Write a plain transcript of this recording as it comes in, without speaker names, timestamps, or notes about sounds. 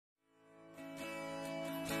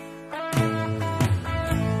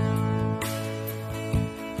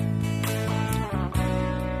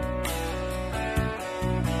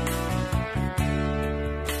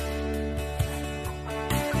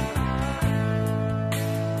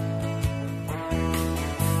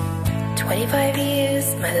25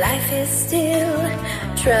 years, my life is still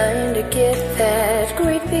trying to get that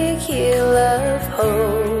great big hill of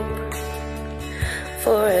hope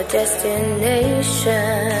for a destination.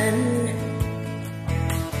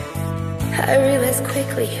 I realized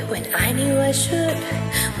quickly when I knew I should,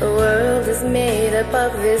 the world is made up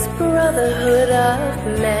of this brotherhood of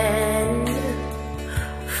man,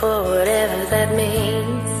 for whatever that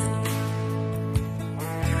means.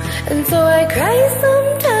 And so I cry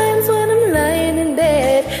sometimes when I'm lying in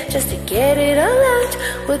bed, just to get it all out,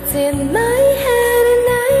 what's in my head. And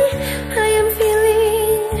I am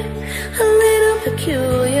feeling a little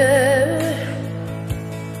peculiar.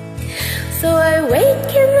 So I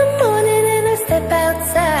wake in the morning and I step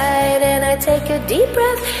outside and I take a deep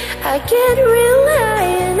breath. I get real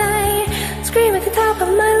high and I scream at the top of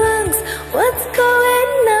my lungs, what's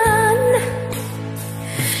going on?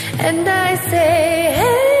 And I say,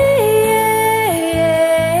 hey,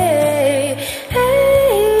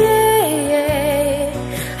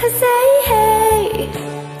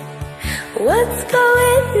 what's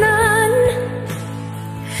going on?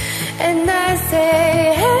 And I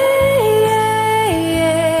say, hey, hey,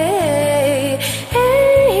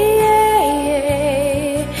 hey,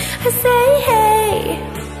 hey. I say, hey,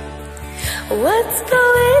 what's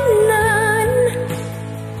going on?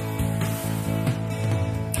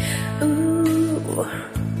 Ooh,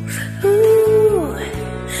 ooh,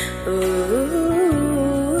 ooh.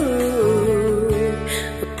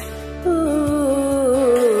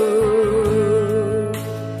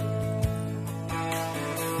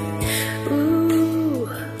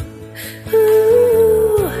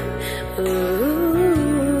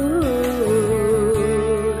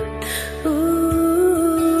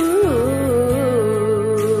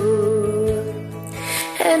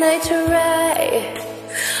 And I try,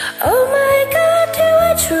 oh my God, do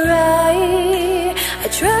I try? I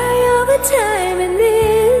try all the time in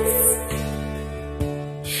this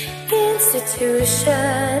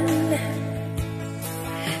institution.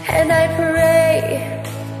 And I pray,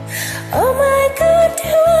 oh my God,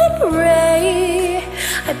 do I pray?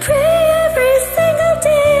 I pray every single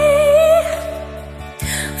day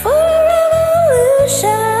for a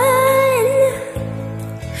revolution.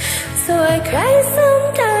 So I cry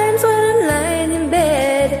sometimes when I'm lying in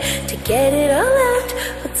bed to get it all out,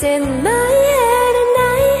 what's in my head. And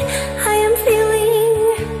I am feeling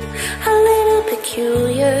a little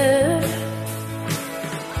peculiar.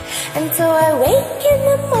 And so I wake in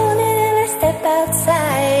the morning and I step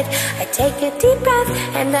outside. I take a deep breath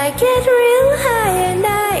and I get real high and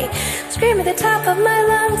I scream at the top of my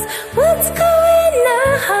lungs, what's going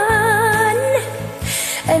on?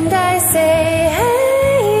 And I say, hey,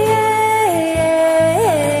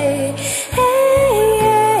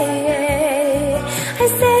 I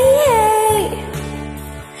say, hey,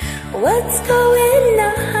 what's going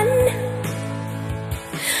on?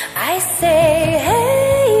 I say,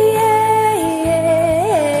 hey, hey,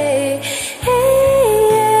 hey,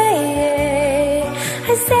 I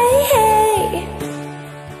say, hey,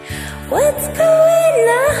 what's going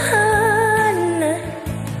on?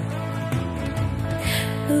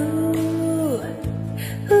 Ooh,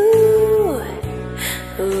 ooh,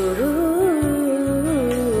 ooh.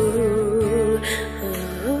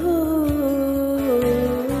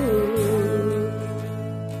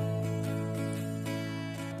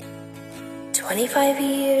 25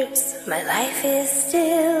 years, my life is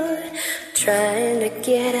still trying to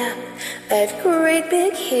get up that great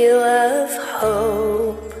big hill of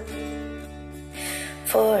hope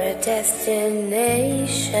for a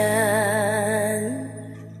destination.